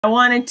I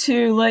wanted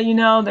to let you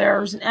know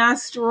there's an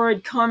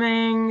asteroid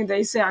coming,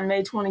 they say on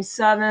May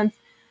 27th,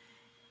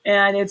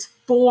 and it's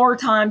 4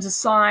 times the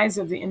size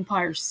of the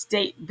Empire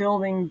State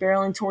Building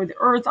barreling toward the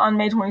Earth on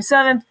May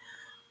 27th,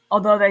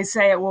 although they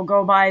say it will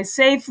go by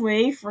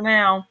safely for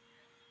now.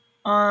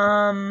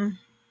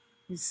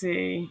 Let's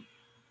see.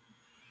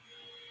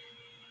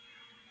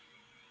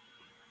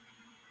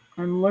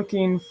 I'm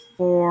looking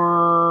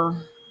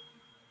for...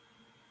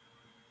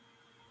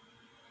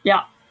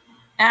 Yeah.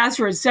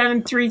 Asteroid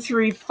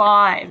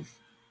 7335.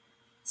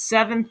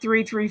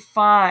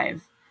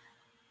 7335.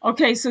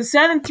 Okay, so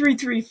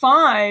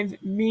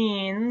 7335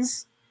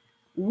 means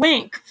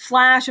wink,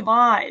 flash of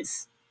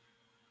eyes.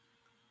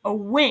 A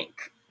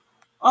wink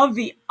of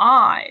the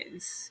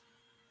eyes.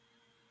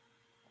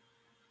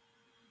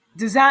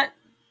 Does that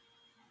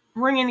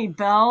ring any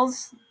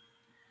bells?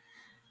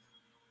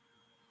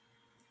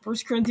 1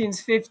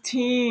 Corinthians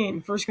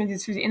 15. 1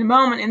 Corinthians 15. In a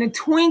moment, in the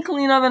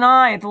twinkling of an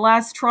eye, at the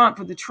last trump,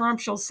 for the trump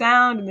shall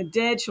sound, and the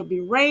dead shall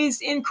be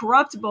raised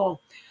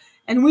incorruptible,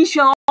 and we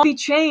shall all be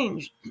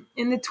changed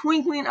in the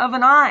twinkling of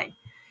an eye.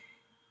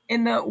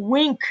 In the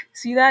wink,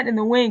 see that? In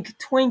the wink,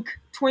 twink,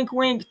 twink,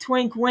 wink,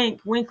 twink, wink,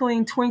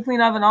 winkling,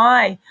 twinkling of an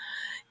eye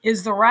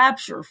is the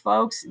rapture,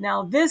 folks.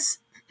 Now, this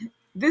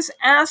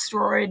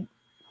asteroid,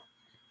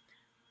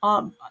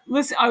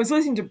 listen, I was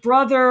listening to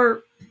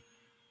Brother...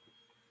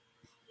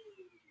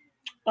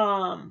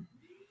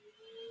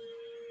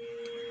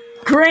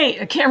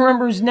 great, I can't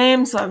remember his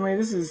name suddenly.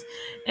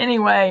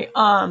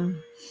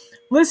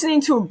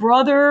 Listening to a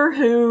brother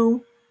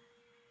who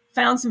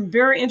found some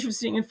very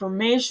interesting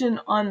information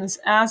on this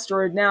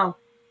asteroid. Now,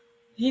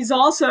 he's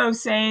also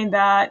saying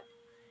that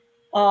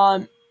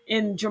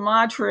in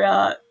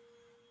Gematria,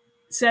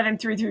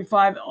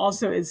 7335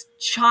 also is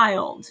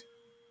child,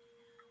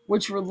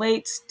 which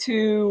relates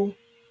to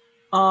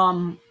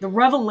the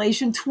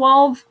Revelation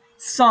 12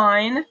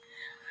 sign.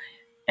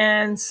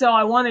 And so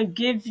I want to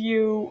give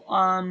you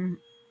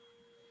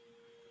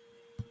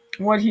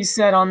what he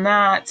said on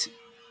that.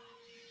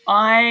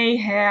 I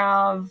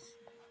have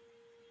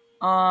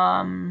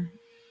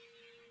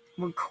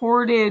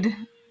recorded.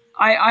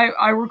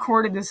 I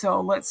recorded this,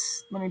 so let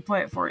me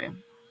play it for you.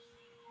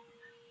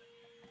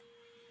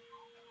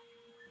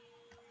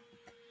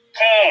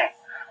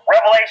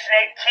 Revelation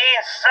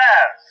 18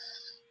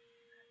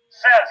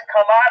 says,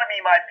 "Come out of me,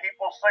 my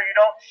people, so you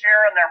don't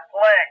share in their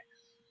plagues."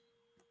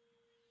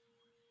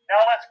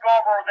 Now let's go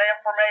over the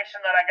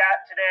information that I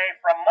got today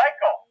from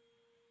Michael.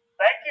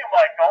 Thank you,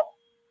 Michael.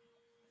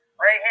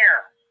 Right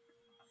here.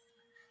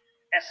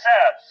 It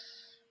says,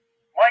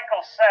 Michael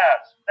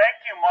says, thank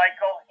you,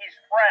 Michael. He's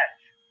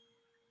French.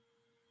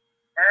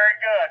 Very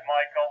good,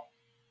 Michael.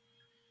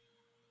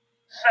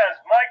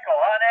 Says, Michael,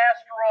 on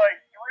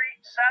asteroid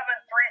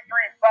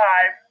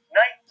 7335,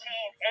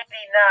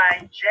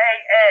 1989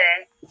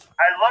 JA,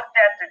 I looked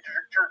at the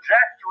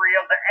trajectory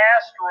of the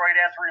asteroid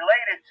as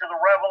related to the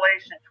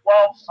Revelation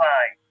 12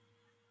 sign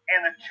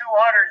and the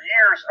 200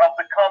 years of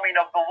the coming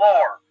of the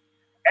Lord,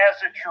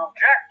 as a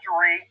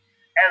trajectory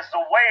as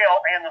the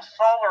whale and the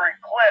solar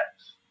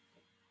eclipse.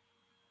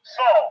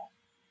 So,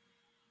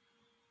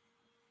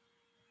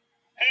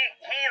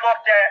 he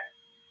looked at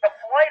the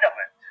flight of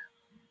it.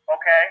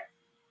 Okay?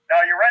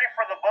 Now, you ready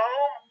for the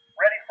boom?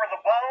 Ready for the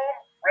boom?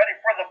 Ready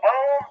for the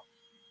boom?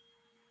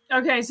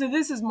 Okay, so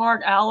this is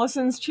Mark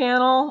Allison's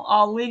channel.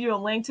 I'll leave you a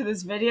link to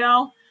this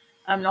video,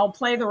 and I'll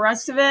play the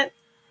rest of it.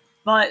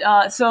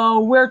 But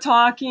so we're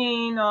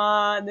talking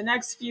the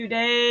next few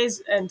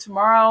days, and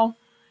tomorrow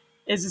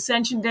is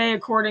Ascension Day,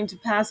 according to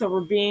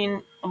Passover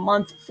being a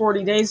month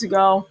 40 days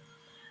ago.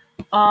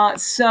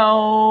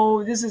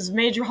 So this is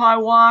Major High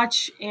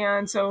Watch,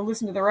 and so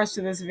listen to the rest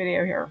of this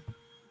video here.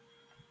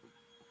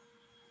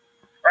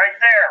 Right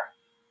there.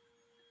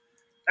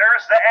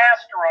 There's the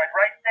asteroid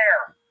right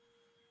there.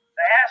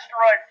 The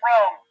asteroid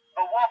from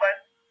the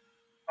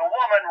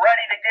woman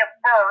ready to give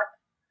birth.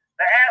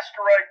 The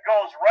asteroid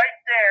goes right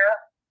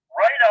there,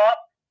 right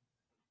up,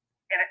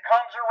 and it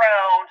comes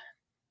around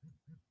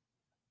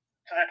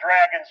to the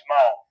dragon's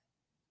mouth.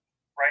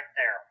 Right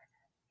there.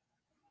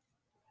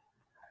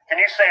 Can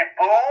you say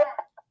boom?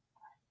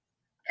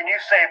 Can you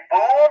say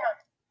boom?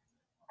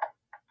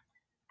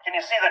 Can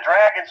you see the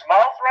dragon's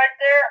mouth right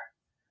there?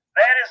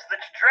 That is the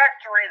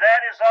trajectory,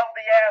 that is of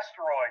the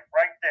asteroid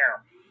right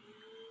there.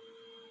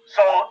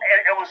 So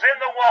it was in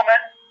the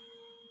woman,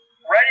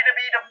 ready to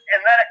be,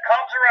 and then it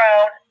comes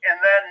around, and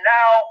then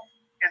now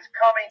it's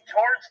coming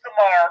towards the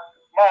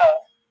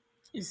mouth.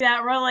 You see,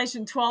 that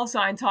Revelation 12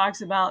 sign talks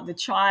about the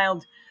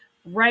child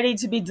ready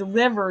to be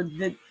delivered.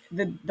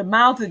 The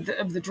mouth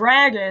of the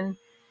dragon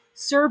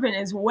serpent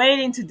is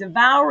waiting to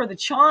devour the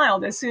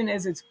child as soon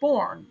as it's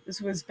born.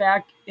 This was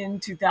back in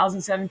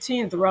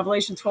 2017 at the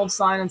Revelation 12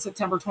 sign on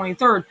September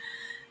 23rd.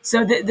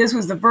 So this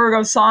was the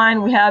Virgo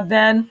sign we had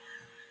then.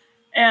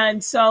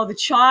 And so the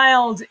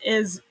child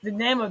is, the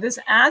name of this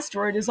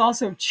asteroid is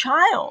also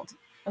child.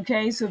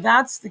 Okay, so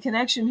that's the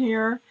connection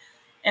here.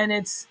 And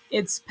its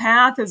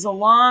path is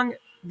along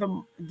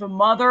the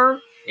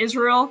mother,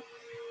 Israel,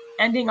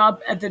 ending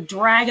up at the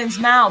dragon's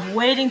mouth,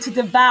 waiting to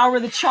devour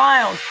the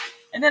child.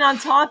 And then on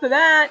top of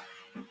that,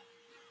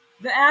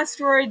 the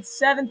asteroid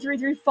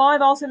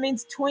 7335 also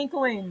means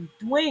twinkling,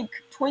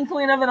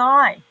 twinkling of an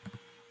eye.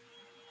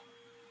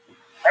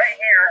 Right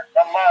here,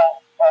 the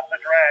mouth of the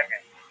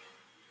dragon.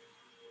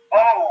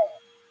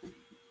 Boom!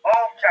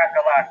 Boom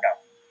chakalaka.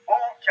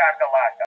 Boom chakalaka.